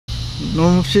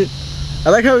normal shit. I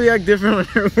like how we act different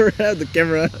whenever we have the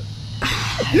camera.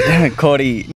 Damn it,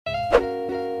 Cody.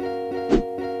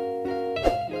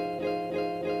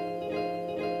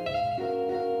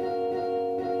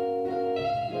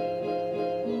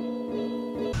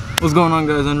 What's going on,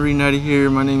 guys? Unreunited here.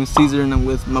 My name is Caesar and I'm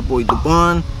with my boy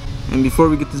Duban. And before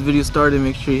we get this video started,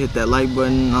 make sure you hit that like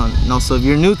button. And also, if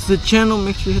you're new to the channel,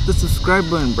 make sure you hit the subscribe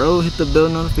button, bro. Hit the bell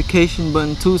notification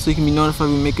button too, so you can be notified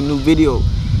when we make a new video.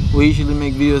 We usually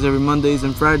make videos every Mondays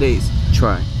and Fridays.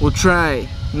 We'll try.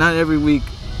 Not every week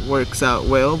works out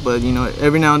well, but you know,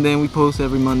 every now and then we post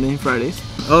every Monday and Fridays.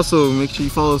 Also, make sure you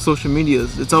follow social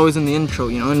medias. It's always in the intro,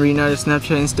 you know, Unreunited,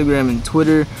 Snapchat, Instagram, and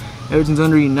Twitter. Everything's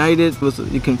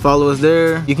Unreunited. You can follow us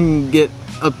there. You can get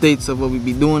updates of what we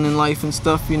be doing in life and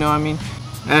stuff, you know what I mean?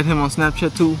 Add him on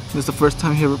Snapchat too. This is the first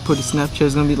time he ever put his Snapchat.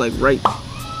 It's gonna be like right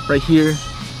here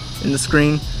in the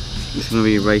screen. It's gonna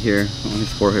be right here on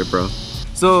his forehead, bro.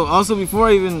 So also, before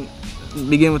I even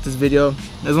begin with this video,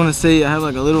 I just want to say I have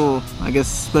like a little, I guess,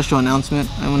 special announcement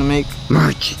I want to make.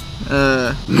 Merch.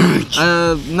 Not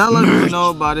a lot of people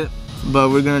know about it, but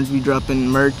we're gonna be dropping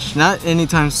merch. Not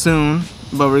anytime soon,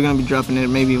 but we're gonna be dropping it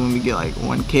maybe when we get like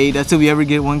 1K. That's if we ever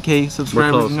get 1K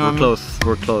subscribers.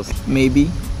 We're close. Maybe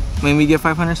when we get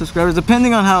 500 subscribers,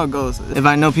 depending on how it goes. If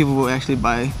I know people will actually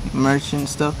buy merch and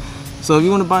stuff. So if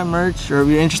you want to buy merch, or if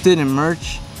you're interested in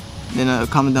merch, then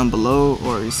comment down below,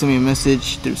 or send me a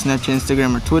message through Snapchat,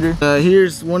 Instagram, or Twitter.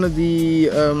 Here's one of the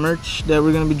merch that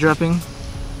we're gonna be dropping.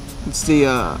 It's the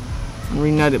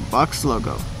Unreunited box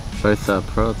logo. But it's a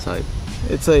prototype.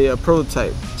 It's a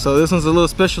prototype. So this one's a little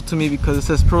special to me because it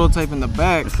says prototype in the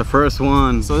back. It's the first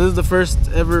one. So this is the first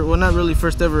ever, well, not really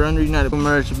first ever Unreunited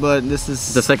merch, but this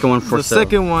is the second one for sale. The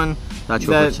second one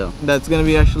that's gonna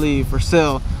be actually for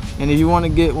sale. And if you want to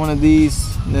get one of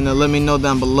these, then let me know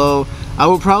down below. I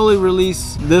will probably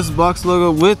release this box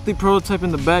logo with the prototype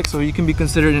in the back, so you can be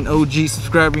considered an OG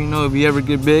subscriber. You know, if you ever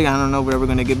get big, I don't know if we're ever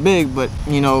gonna get big, but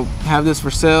you know, have this for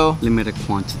sale. Limited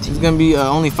quantity. It's gonna be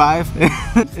only 5.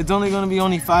 It's only gonna be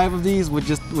only 5 of these with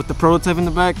the prototype in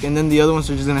the back, and then the other ones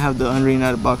are just gonna have the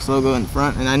Unreunited box logo in the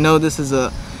front. And I know this is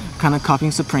a kind of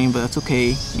copying Supreme, but that's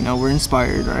okay. You know, we're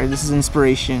inspired, right? This is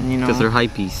inspiration, you know. Because they're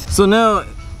hypebeasts. So now,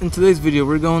 in today's video,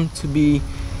 we're going to be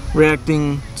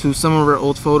reacting to some of our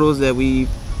old photos that we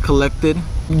collected.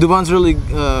 Duban's really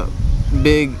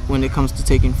big when it comes to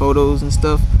taking photos and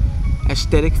stuff.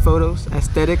 Aesthetic photos,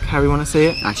 however you want to say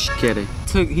it. Aesthetic.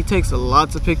 He takes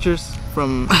lots of pictures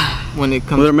from when it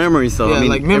comes. Well, they're memories, though. Yeah, I mean,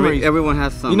 like memories. Everyone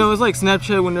has some. You know, it's like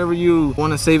Snapchat. Whenever you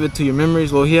want to save it to your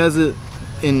memories, well, he has it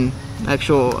in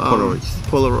actual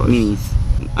Polaroids. Minis.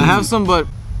 I have some, but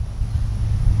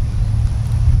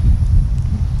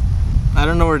I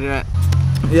don't know where they're at.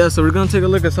 Yeah, so we're gonna take a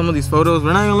look at some of these photos.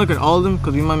 We're not gonna look at all of them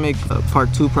because we might make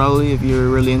part 2 probably if you're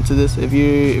really into this. If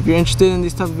you're interested in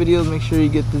these type of videos, make sure you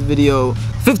get this video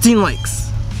 15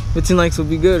 likes. 15 likes will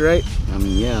be good, right? I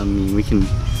mean, yeah. I mean, we can.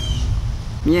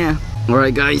 Yeah. All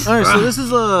right, guys. All right. So this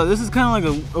is kind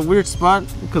of like a weird spot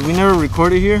because we never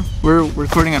recorded here. We're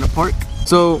recording at a park.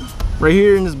 So right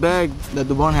here in this bag that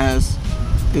Duban has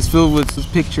is filled with his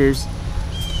pictures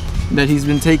that he's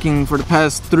been taking for the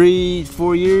past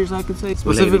 3-4 years, I could say.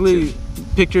 Specifically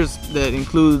pictures that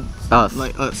include us,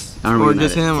 like us, or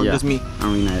just him, or just me.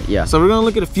 Unreunited, yeah. So we're gonna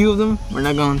look at a few of them. We're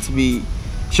not going to be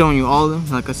showing you all of them.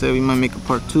 Like I said, we might make a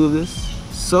part 2 of this.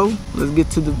 So let's get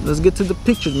to the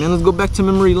pictures, man. Let's go back to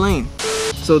memory lane.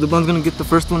 So Duban's gonna get the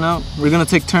first one out. We're gonna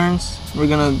take turns. We're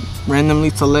gonna randomly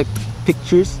select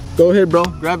pictures. Go ahead, bro.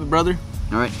 Grab it, brother.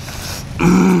 All right.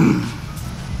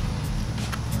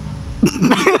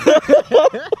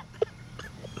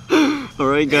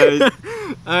 Alright, guys.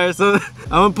 Alright, so I'm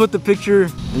gonna put the picture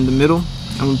in the middle.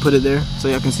 I'm gonna put it there so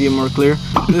y'all can see it more clear.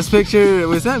 This picture,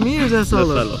 was that me or is that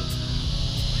Salo? That's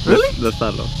Salo. Really? That's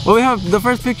Salo. Well, we have the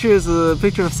first picture is a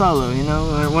picture of Salo, you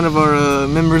know, one of our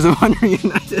members of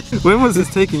Unreunited. When was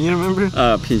this taken? You remember?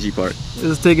 PNG Park. It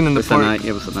was taken in the park.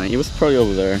 It was a night. It was probably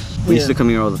over there. We used to come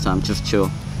here all the time, just chill.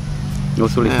 It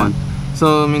was really fun.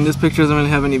 So I mean, this picture doesn't really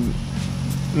have any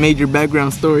major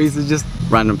background stories. It's just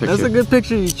random picture. That's a good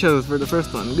picture you chose for the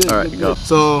first one. Good. All right, good, go.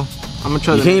 So I'm gonna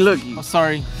try. You can't look. Oh,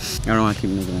 sorry. I don't want to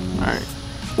keep looking at it. All right.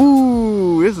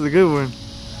 Ooh, this is a good one.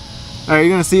 All right,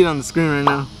 you're gonna see it on the screen right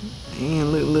now.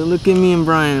 And look at me and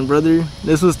Brian, brother.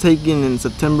 This was taken in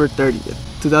September 30th,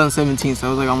 2017. So that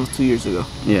was like almost 2 years ago.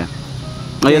 Yeah.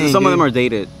 Oh yeah. Some of them are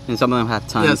dated, and some of them have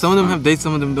times. Yeah, some of them have dates,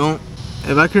 some of them don't.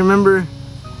 If I can remember,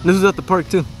 this was at the park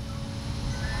too.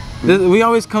 We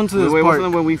always come to this park.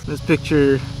 When we... This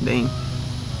picture, dang.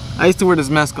 I used to wear this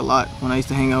mask a lot when I used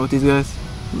to hang out with these guys,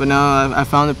 but now I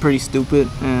found it pretty stupid,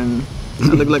 and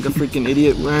I look like a freaking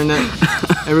idiot wearing that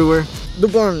everywhere.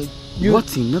 Duban,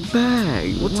 what's in the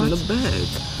bag? What's in the bag?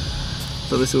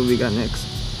 So let's see what we got next.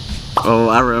 Oh,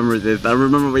 I remember this. I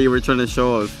remember what you were trying to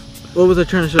show us. What was I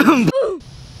trying to show you?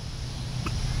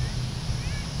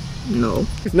 No.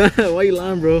 Why you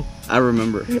lying, bro? I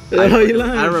remember. Why you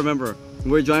lying? I remember.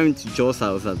 We were driving to Joe's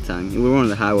house at the time. We were on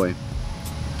the highway.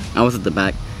 I was at the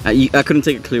back. I couldn't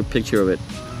take a clear picture of it.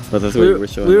 But that's what you were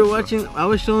showing. We were watching. I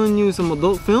was showing you some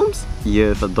adult films.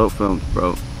 Yes, adult films,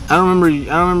 bro. I don't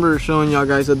remember showing y'all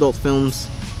guys adult films.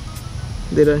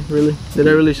 Did I really? Did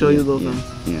I really show you adult films?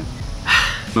 Yeah.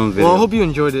 Well, I hope you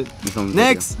enjoyed it.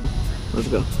 Next, let's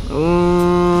go.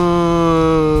 Oh,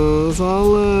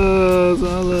 Solo.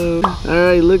 All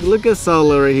right, look at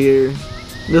Solo right here.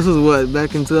 This was what,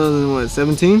 back in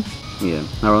 2017? Yeah,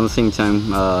 around the same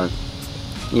time.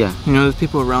 Yeah. You know, there's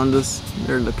people around us.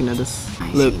 They're looking at us.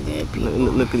 Look at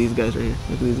these guys right here.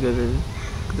 Look at these guys right here.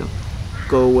 Look at them.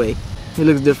 Go away. He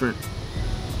looks different.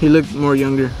 He looked more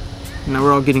younger. Now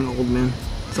we're all getting old, man.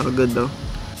 It's all good though.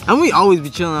 And we always be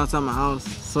chilling outside my house,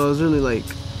 so it's really like,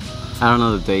 I don't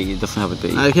know the date. It doesn't have a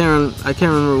date. I can't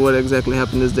remember what exactly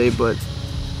happened this day, but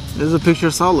there's a picture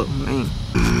of Solo, man.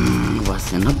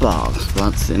 What's in the box?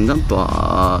 What's in the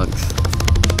box?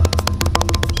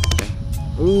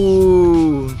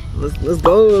 Ooh, let's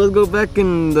go back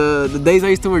in the days I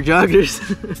used to wear joggers.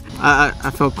 I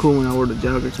felt cool when I wore the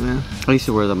joggers, man. I used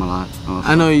to wear them a lot. Also.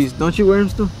 I know don't you wear them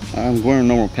still? I'm wearing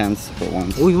normal pants for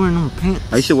once. Oh, you wearing normal pants?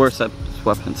 I used to wear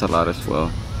sweatpants a lot as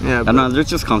well. Yeah, but no, they're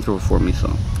just comfortable for me, so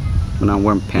when I'm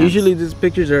wearing pants. Usually these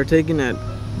pictures are taken at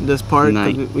this park.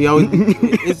 We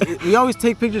always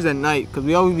take pictures at night because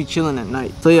we always be chilling at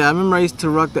night. So yeah, I remember I used to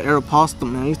rock the Aeropostale,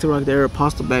 man. I used to rock the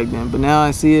Aeropostale back then, but now I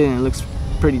see it and it looks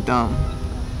pretty dumb.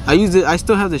 I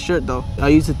still have the shirt though. I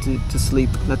use it to sleep.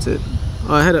 That's it.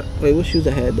 Oh, wait, what shoes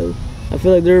I had though? I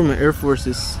feel like they were my Air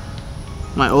Forces,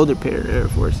 my older pair of Air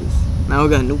Forces. Now I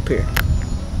got a new pair.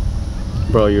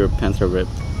 Bro, your pants are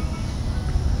ripped.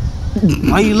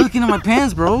 Why are you looking at my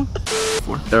pants, bro?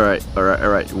 Alright.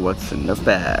 What's in the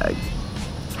bag?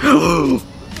 I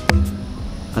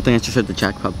think I just hit the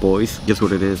jackpot, boys. Guess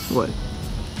what it is? What?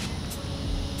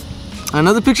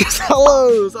 Another picture of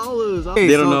Solos. They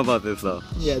don't know about this though.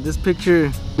 Yeah, this picture,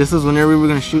 this is whenever we were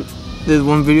gonna shoot this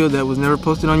one video that was never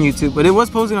posted on YouTube. But it was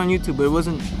posted on YouTube, but it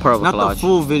wasn't part of not the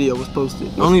full video was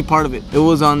posted. Only part of it. It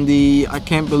was on the I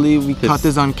can't believe we caught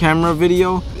this on camera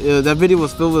video. That video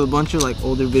was filled with a bunch of like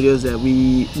older videos that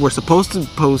we were supposed to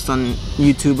post on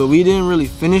YouTube, but we didn't really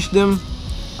finish them.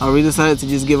 We decided to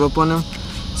just give up on them.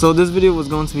 So this video was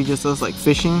going to be just us like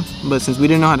fishing, but since we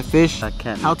didn't know how to fish,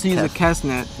 how to use a cast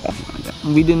net,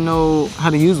 we didn't know how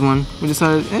to use one. We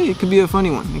decided, hey, it could be a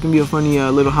funny one. It can be a funny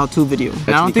little how-to video. And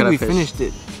I don't think we finished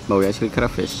it. But we actually caught a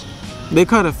fish. They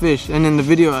caught a fish, and in the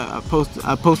video I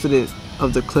posted it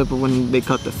of the clip of when they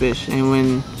caught the fish,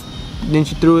 and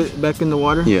didn't you throw it back in the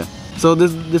water? Yeah. So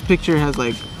this picture has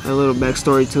like a little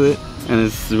backstory to it. And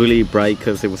it's really bright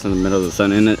because it was in the middle of the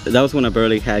sun, and that was when I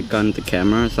barely had gotten the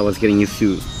camera, so I was getting used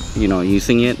to, you know,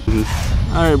 using it.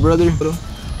 All right, brother.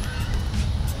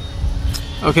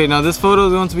 Okay, now this photo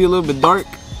is going to be a little bit dark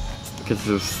because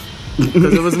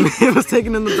it was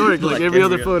taken in the dark like every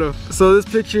other photo. So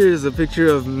this picture is a picture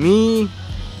of me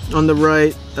on the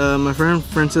right, my friend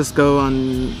Francisco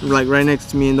on like right next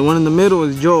to me, and the one in the middle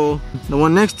is Joel. The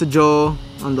one next to Joel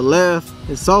on the left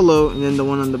is Solo, and then the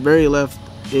one on the very left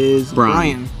is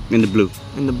Brian. In the blue.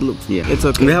 In the blue. Yeah. It's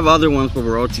okay. We have other ones where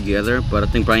we're all together, but I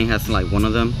think Brian has like one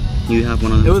of them. You have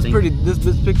one of them. It was pretty. This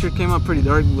picture came out pretty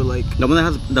dark, but like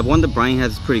the one that Brian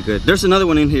has is pretty good. There's another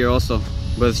one in here also,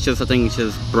 but I think it's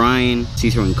just Brian,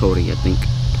 CESAR, and Cody. I think.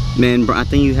 Man, I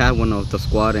think you have one of the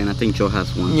squad, and I think Joe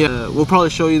has one. Yeah, we'll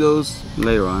probably show you those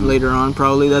later on. Later on,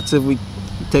 probably. That's if we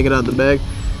take it out of the bag.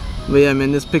 But yeah,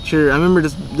 man, this picture, I remember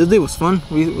this day was fun.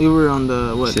 We were on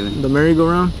the the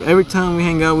merry-go-round. Every time we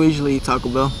hang out, we usually eat Taco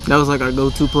Bell. That was like our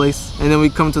go-to place. And then we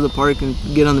come to the park and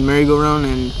get on the merry-go-round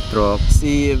and throw up.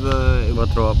 See if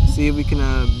throw up. See if we can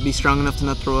be strong enough to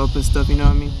not throw up and stuff. You know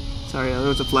what I mean? Sorry, there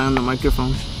was a fly on the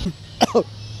microphone.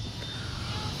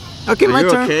 Okay, my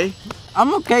turn. Okay?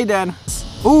 I'm okay, Dad.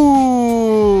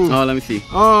 Ooh. Oh, let me see.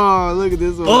 Oh, look at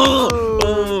this one.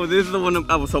 Oh, this is the one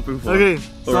I was hoping for. Okay,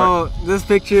 so this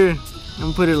picture, I'm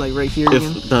gonna put it like right here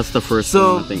again. That's the first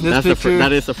one, I think.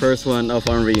 That is the first one of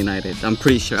Unreunited. I'm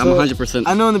pretty sure. I'm 100%.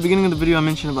 I know in the beginning of the video I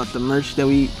mentioned about the merch that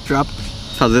we dropped.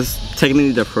 So this is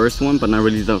technically the first one, but not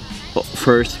really the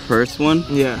first one.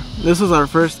 Yeah, this was our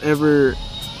first ever.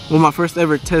 Well, my first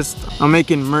ever test on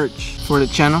making merch for the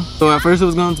channel. So at first it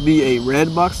was going to be a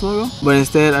red box logo, but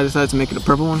instead I decided to make it a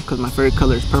purple one because my favorite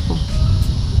color is purple.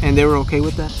 And they were okay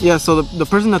with that? Yeah, so the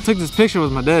person that took this picture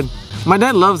was my dad. My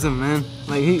dad loves him, man.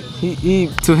 Like he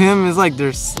to him is like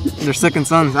their second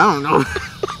sons. I don't know.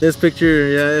 This picture,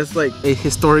 yeah, it's like a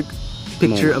historic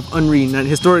picture of Unreunited,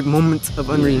 historic moment of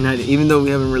Unreunited, even though we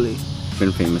haven't really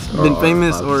been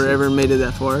famous or ever made it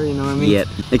that far, you know what I mean? Yet.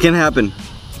 It can happen.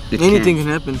 Anything can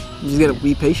happen. You just gotta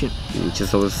be patient. You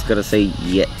just always gotta say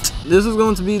yet. This is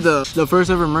going to be the first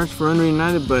ever merch for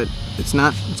Unreunited, but it's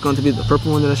not. It's going to be the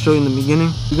purple one that I showed you in the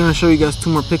beginning. We're gonna show you guys 2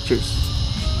 more pictures.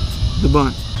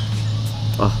 Duban.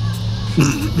 Oh.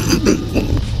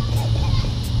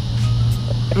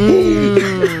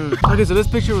 Okay, so this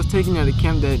picture was taken at a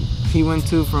camp that he went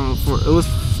to from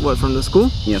the school?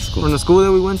 Yeah, school. From the school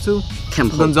that we went to.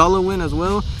 Camp Gonzalo went as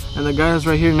well, and the guy that's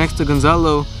right here next to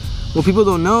Gonzalo, what people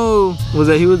don't know was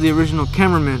that he was the original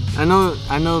cameraman. I know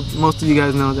most of you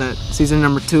guys know that CESAR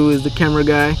number 2 is the camera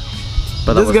guy.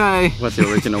 But this guy was the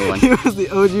original one. He was the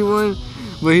OG one,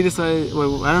 but he decided,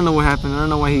 well, I don't know what happened. I don't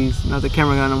know why he's not the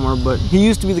camera guy no more, but he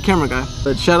used to be the camera guy.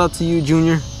 But shout out to you,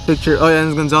 Junior. Picture. Oh yeah, and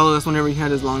it's Gonzalo. That's whenever he had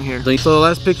his long hair. So the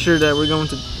last picture that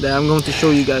I'm going to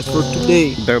show you guys for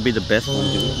today. Better be the best one,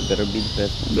 dude. Better be the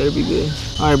best one. Better be good.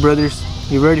 All right, brothers,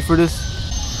 you ready for this?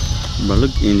 But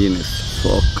look, Indian as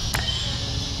fuck.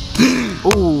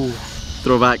 Oh,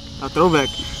 throwback. A throwback.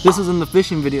 This was in the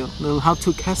fishing video, the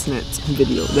how-to cast nets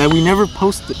video that we never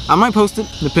posted. I might post it.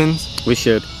 Depends. We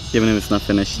should, even if it's not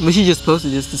finished. We should just post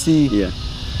it just to see. Yeah.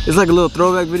 It's like a little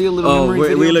throwback video, memory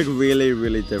video. We look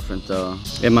really different though.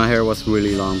 And my hair was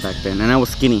really long back then, and I was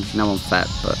skinny. Now I'm fat,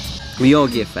 but we all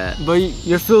get fat. But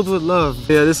you're filled with love.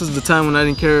 Yeah, this is the time when I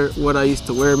didn't care what I used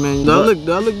to wear, man. Do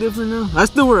I look different now? I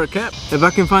still wear a cap. If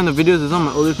I can find the videos, it's on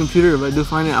my older computer. If I do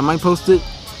find it, I might post it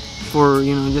for,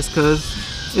 you know, just cause.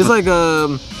 It's like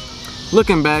a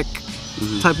looking back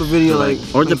type of video,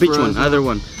 or the beach one, either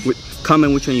one.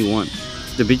 Comment which one you want,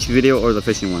 the beach video or the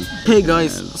fishing one. Hey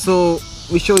guys, so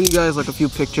we showed you guys like a few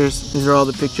pictures. These are all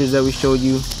the pictures that we showed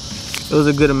you. It was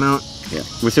a good amount. Yeah,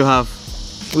 we still have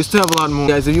a lot more.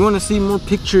 Guys, if you want to see more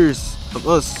pictures of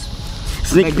us,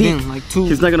 sneak peek. Then, like 2.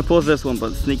 He's not gonna post this one,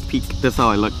 but sneak peek. That's how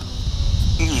I look.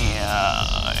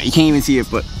 Yeah, you can't even see it,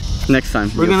 but next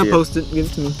time we're gonna post it. Give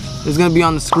it to me. It's gonna be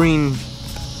on the screen.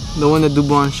 The one that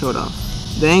Duban showed off.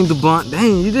 Dang, Duban.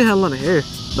 Dang, you did have a lot of hair.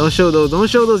 Don't show those. Don't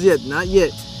show those yet. Not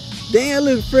yet. Dang, I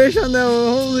look fresh on that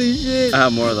one. Holy shit. I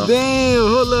have more though. Damn,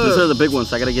 hold up. These are the big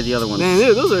ones. I gotta get the other ones. Damn,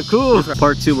 dude, those are cool.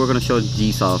 Part 2, we're gonna show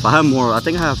these off. I have more. I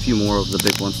think I have a few more of the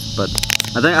big ones, but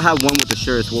I think I have one with the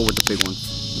shirts, one with the big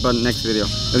ones. But next video,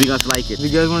 if you guys like it. If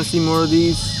you guys want to see more of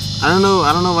these, I don't know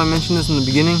if I mentioned this in the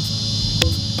beginning,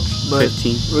 but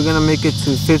 15. We're gonna make it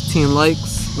to 15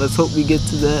 likes. Let's hope we get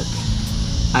to that.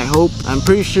 I hope. I'm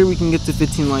pretty sure we can get to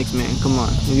 15 likes, man. Come on.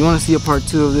 If you want to see a part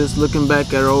 2 of this, looking back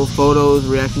at our old photos,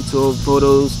 reacting to old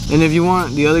photos, and if you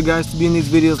want the other guys to be in these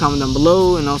videos, comment down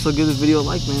below, and also give this video a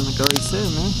like, man. Like I already said,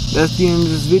 man. That's the end of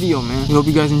this video, man. We hope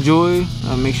you guys enjoy.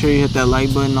 Make sure you hit that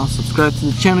like button. Also subscribe to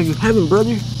the channel if you haven't,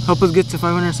 brother. Help us get to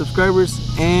 500 subscribers,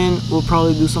 and we'll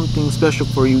probably do something special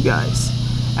for you guys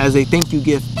as a thank you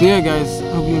gift. So yeah, guys.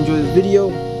 Hope you enjoyed this video.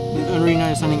 This is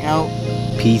Unreunited signing out.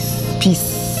 Peace.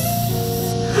 Peace.